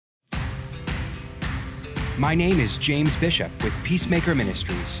My name is James Bishop with Peacemaker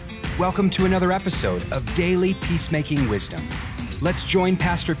Ministries. Welcome to another episode of Daily Peacemaking Wisdom. Let's join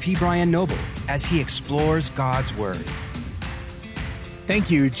Pastor P. Brian Noble as he explores God's Word. Thank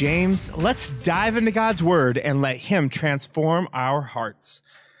you, James. Let's dive into God's Word and let Him transform our hearts.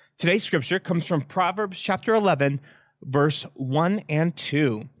 Today's scripture comes from Proverbs chapter 11, verse 1 and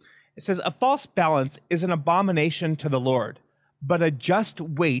 2. It says, "A false balance is an abomination to the Lord, but a just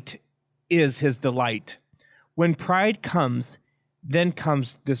weight is His delight. When pride comes, then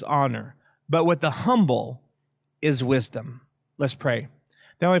comes dishonor, but with the humble is wisdom." Let's pray.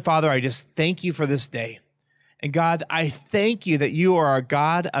 Heavenly Father, I just thank you for this day. And God, I thank you that you are a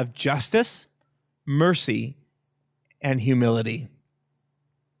God of justice, mercy, and humility.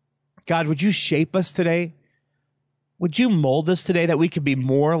 God, would you shape us today? Would you mold us today that we could be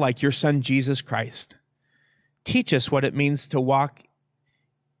more like your Son, Jesus Christ? Teach us what it means to walk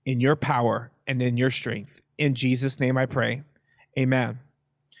in your power and in your strength. In Jesus' name I pray. Amen.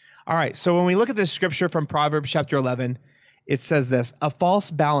 All right, so when we look at this scripture from Proverbs chapter 11, it says this: "A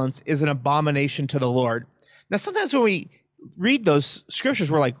false balance is an abomination to the Lord." Now, sometimes when we read those scriptures,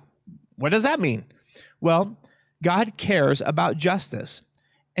 we're like, what does that mean? Well, God cares about justice.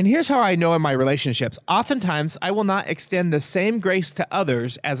 And here's how I know in my relationships. Oftentimes, I will not extend the same grace to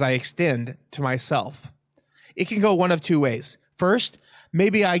others as I extend to myself. It can go one of two ways. First,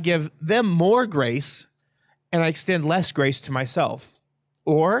 maybe I give them more grace and I extend less grace to myself.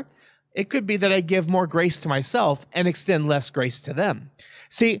 Or it could be that I give more grace to myself and extend less grace to them.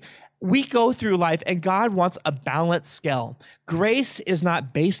 See, we go through life and God wants a balanced scale. Grace is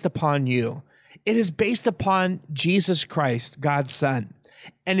not based upon you. It is based upon Jesus Christ, God's Son.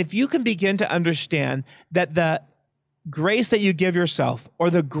 And if you can begin to understand that the grace that you give yourself,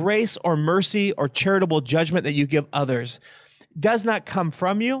 or the grace or mercy or charitable judgment that you give others, does not come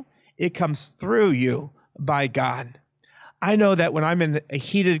from you, it comes through you by God. I know that when I'm in a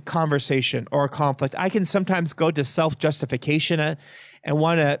heated conversation or a conflict, I can sometimes go to self-justification and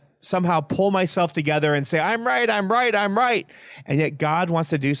want to somehow pull myself together and say, I'm right. And yet God wants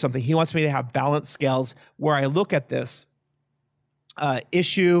to do something. He wants me to have balanced scales where I look at this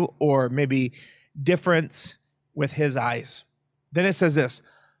issue or maybe difference with His eyes. Then it says this: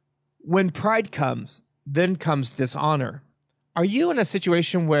 "When pride comes, then comes dishonor." Are you in a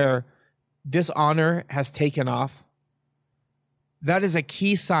situation where dishonor has taken off? That is a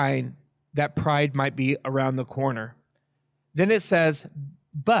key sign that pride might be around the corner. Then it says,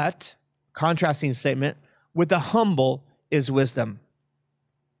 "But," contrasting statement, "with the humble is wisdom."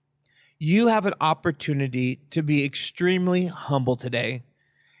 You have an opportunity to be extremely humble today.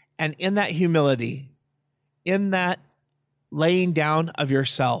 And in that humility, in that laying down of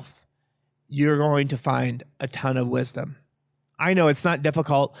yourself, you're going to find a ton of wisdom. I know it's not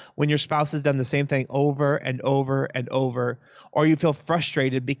difficult when your spouse has done the same thing over and over and over, or you feel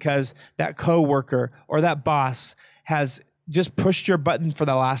frustrated because that coworker or that boss has just pushed your button for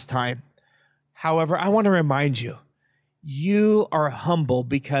the last time. However, I want to remind you, you are humble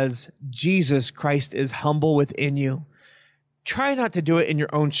because Jesus Christ is humble within you. Try not to do it in your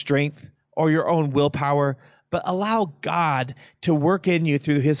own strength or your own willpower, but allow God to work in you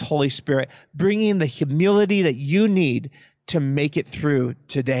through His Holy Spirit, bringing the humility that you need to make it through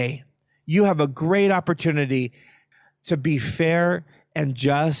today. You have a great opportunity to be fair and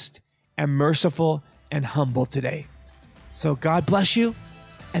just and merciful and humble today. So God bless you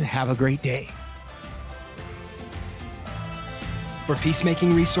and have a great day. For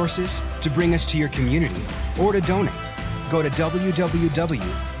peacemaking resources, to bring us to your community, or to donate, go to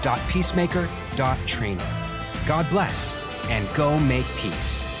www.peacemaker.training. God bless, and go make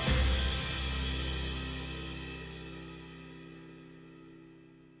peace.